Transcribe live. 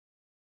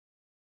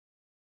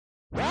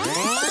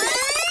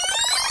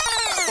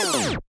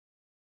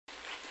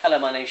Hello,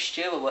 my name's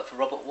Stu, I work for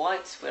Robert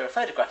White. We're a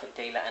photographic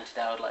dealer, and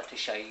today I would like to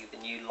show you the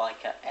new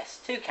Leica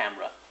S2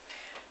 camera.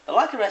 The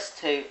Leica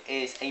S2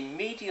 is a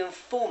medium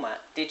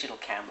format digital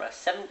camera,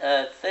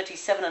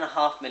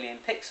 37.5 million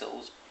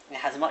pixels. It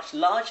has a much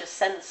larger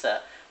sensor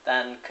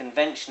than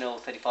conventional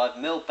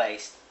 35mm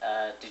based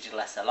digital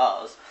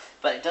SLRs,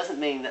 but it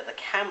doesn't mean that the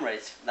camera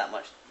is that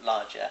much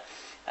larger.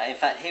 In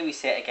fact, here we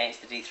see it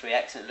against the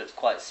D3X and it looks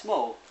quite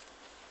small.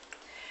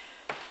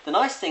 The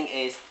nice thing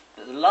is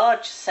that the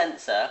large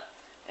sensor,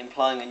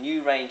 implying a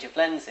new range of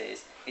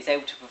lenses, is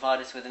able to provide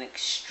us with an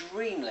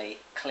extremely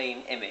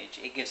clean image.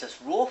 It gives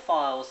us raw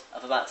files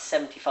of about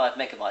 75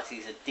 megabytes.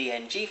 These are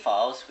DNG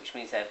files, which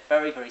means they're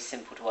very, very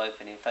simple to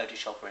open in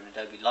Photoshop or in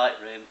Adobe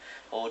Lightroom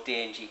or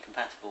DNG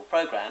compatible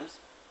programs.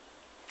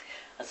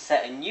 As I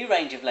said, a new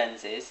range of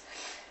lenses.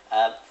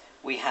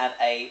 We have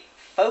a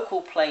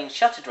focal plane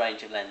shuttered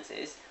range of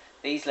lenses.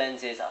 These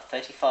lenses are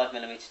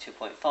 35mm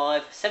 2.5,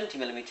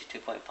 70mm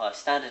 2.5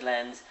 standard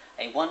lens,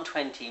 a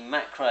 120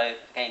 macro,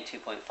 again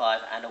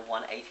 2.5, and a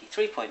 180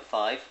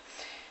 3.5.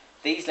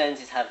 These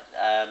lenses have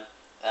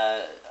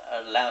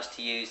allow us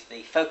to use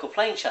the focal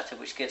plane shutter,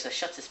 which gives us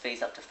shutter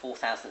speeds up to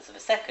 0.004 of a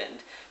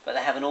second, but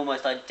they have an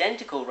almost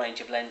identical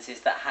range of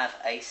lenses that have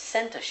a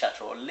center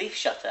shutter or leaf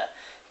shutter.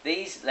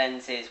 These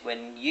lenses,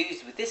 when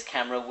used with this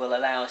camera, will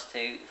allow us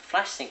to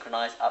flash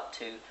synchronize up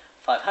to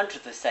 0.05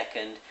 of a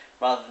second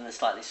rather than the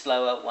slightly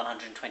slower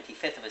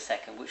 125th of a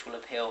second, which will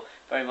appeal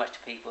very much to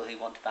people who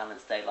want to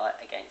balance daylight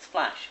against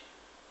flash.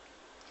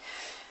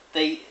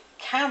 The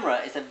camera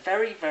is a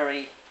very,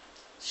 very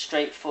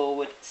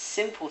straightforward,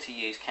 simple to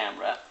use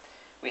camera.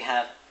 We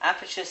have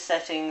aperture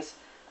settings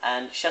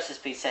and shutter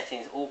speed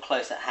settings all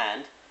close at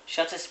hand.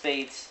 Shutter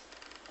speeds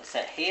are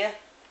set here.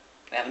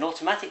 We have an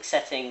automatic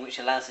setting which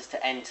allows us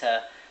to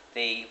enter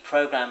the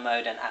program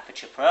mode and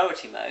aperture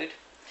priority mode.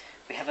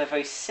 We have a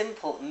very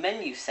simple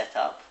menu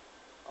setup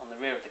on the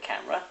rear of the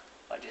camera.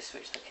 If I just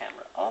switch the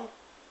camera on,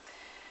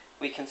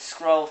 we can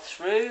scroll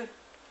through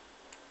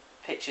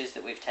pictures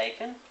that we've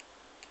taken.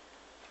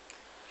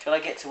 Should I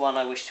get to one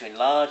I wish to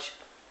enlarge,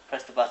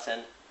 press the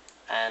button,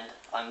 and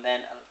I'm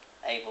then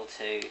able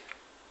to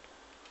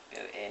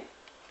go in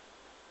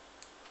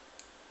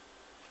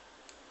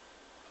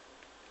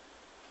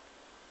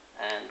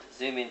and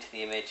zoom into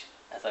the image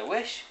as I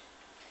wish.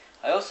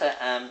 I also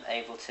am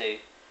able to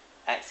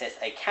access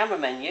a camera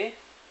menu,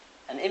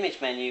 an image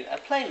menu, a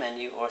play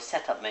menu, or a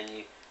setup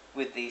menu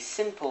with these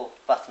simple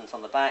buttons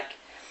on the back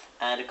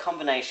and a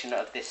combination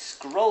of this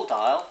scroll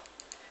dial,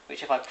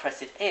 which if I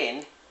press it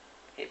in,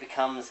 it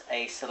becomes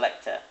a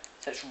selector.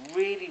 So it's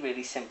really,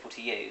 really simple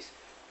to use.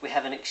 We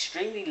have an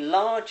extremely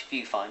large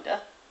viewfinder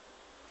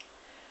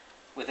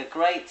with a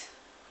great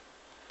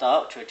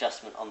diopter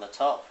adjustment on the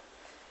top,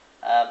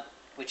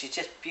 which is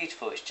just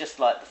beautiful. It's just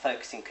like the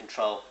focusing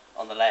control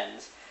on the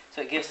lens.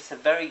 So it gives us a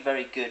very,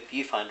 very good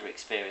viewfinder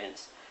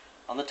experience.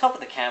 On the top of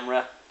the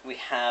camera, we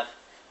have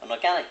an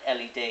organic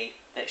LED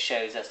that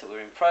shows us that we're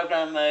in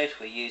program mode.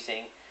 We're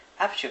using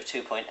aperture of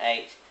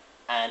 2.8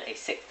 and a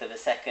 1/6 of a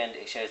second.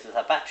 It shows us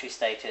our battery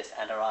status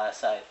and our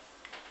ISO.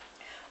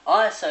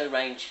 ISO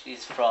range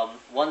is from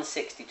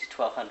 160 to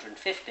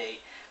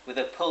 1250 with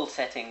a pull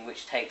setting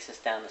which takes us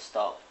down the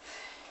stop.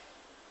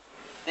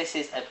 This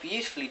is a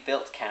beautifully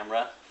built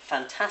camera,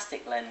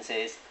 fantastic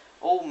lenses,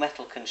 all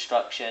metal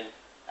construction.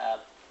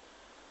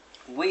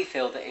 We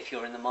feel that if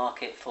you're in the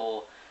market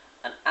for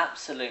an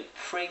absolute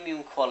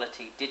premium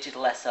quality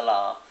digital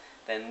SLR,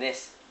 then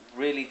this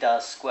really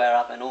does square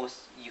up and also,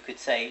 you could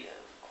say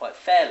quite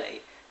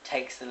fairly,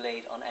 takes the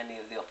lead on any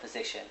of the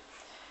opposition.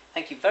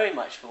 Thank you very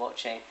much for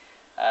watching.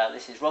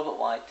 This is Robert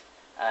White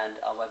and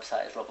our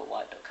website is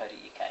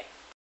robertwhite.co.uk.